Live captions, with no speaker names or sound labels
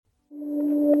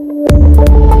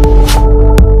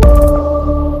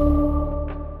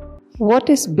What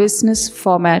is business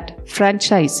format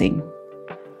franchising?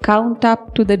 Count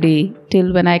up to the day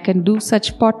till when I can do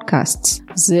such podcasts.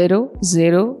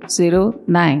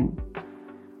 0009.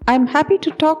 I'm happy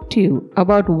to talk to you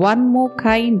about one more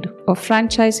kind of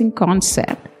franchising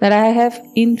concept that I have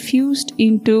infused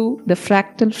into the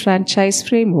Fractal franchise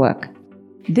framework.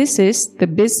 This is the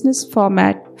business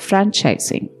format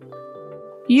franchising.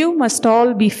 You must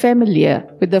all be familiar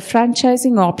with the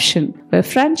franchising option where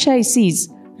franchisees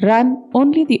run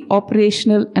only the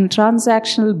operational and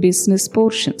transactional business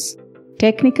portions.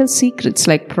 Technical secrets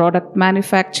like product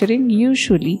manufacturing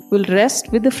usually will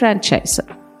rest with the franchisor.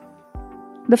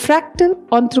 The fractal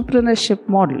entrepreneurship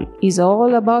model is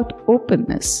all about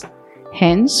openness.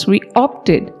 Hence, we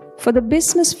opted for the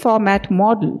business format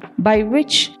model by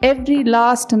which every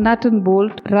last nut and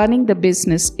bolt running the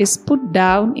business is put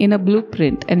down in a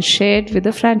blueprint and shared with the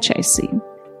franchisee.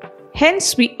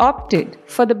 Hence, we opted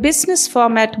for the business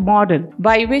format model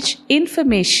by which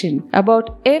information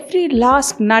about every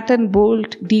last nut and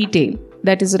bolt detail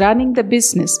that is running the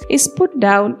business is put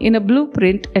down in a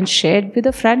blueprint and shared with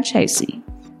the franchisee.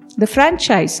 The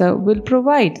franchisor will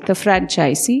provide the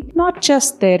franchisee not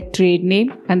just their trade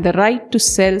name and the right to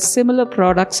sell similar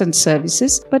products and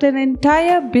services, but an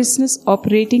entire business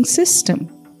operating system.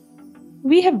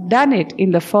 We have done it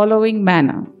in the following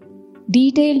manner.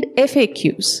 Detailed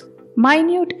FAQs.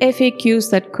 Minute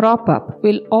FAQs that crop up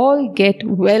will all get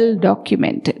well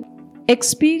documented.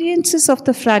 Experiences of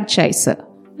the franchisor.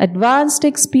 Advanced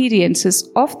experiences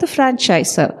of the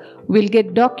franchisor will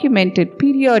get documented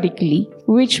periodically,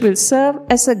 which will serve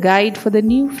as a guide for the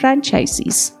new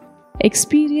franchisees.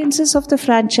 Experiences of the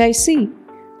franchisee.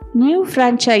 New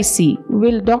franchisee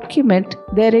will document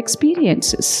their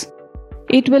experiences.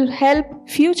 It will help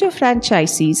future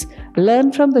franchisees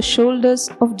learn from the shoulders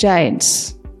of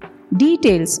giants.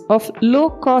 Details of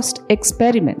low-cost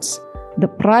experiments. The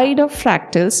pride of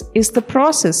Fractals is the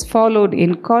process followed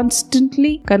in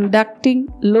constantly conducting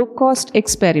low-cost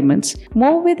experiments,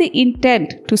 more with the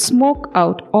intent to smoke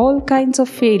out all kinds of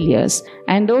failures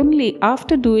and only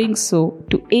after doing so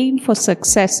to aim for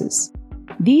successes.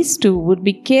 These two would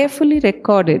be carefully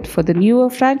recorded for the newer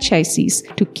franchisees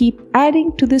to keep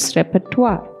adding to this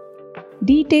repertoire.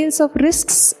 Details of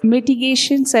risks,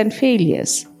 mitigations, and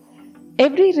failures.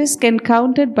 Every risk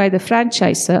encountered by the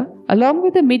franchisor, along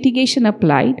with the mitigation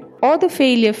applied or the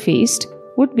failure faced,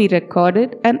 would be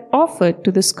recorded and offered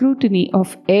to the scrutiny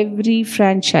of every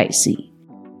franchisee.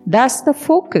 Thus, the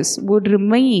focus would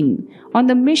remain on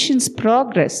the mission's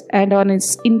progress and on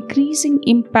its increasing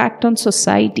impact on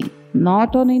society,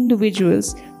 not on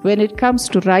individuals when it comes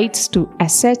to rights to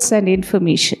assets and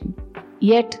information.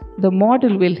 Yet, the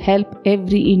model will help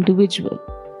every individual.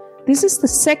 This is the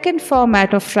second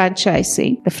format of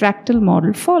franchising the fractal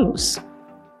model follows.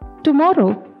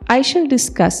 Tomorrow, I shall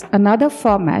discuss another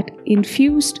format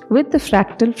infused with the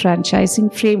fractal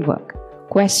franchising framework.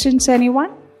 Questions, anyone?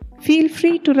 Feel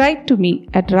free to write to me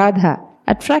at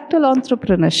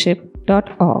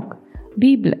radha@fractalentrepreneurship.org.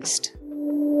 Be blessed.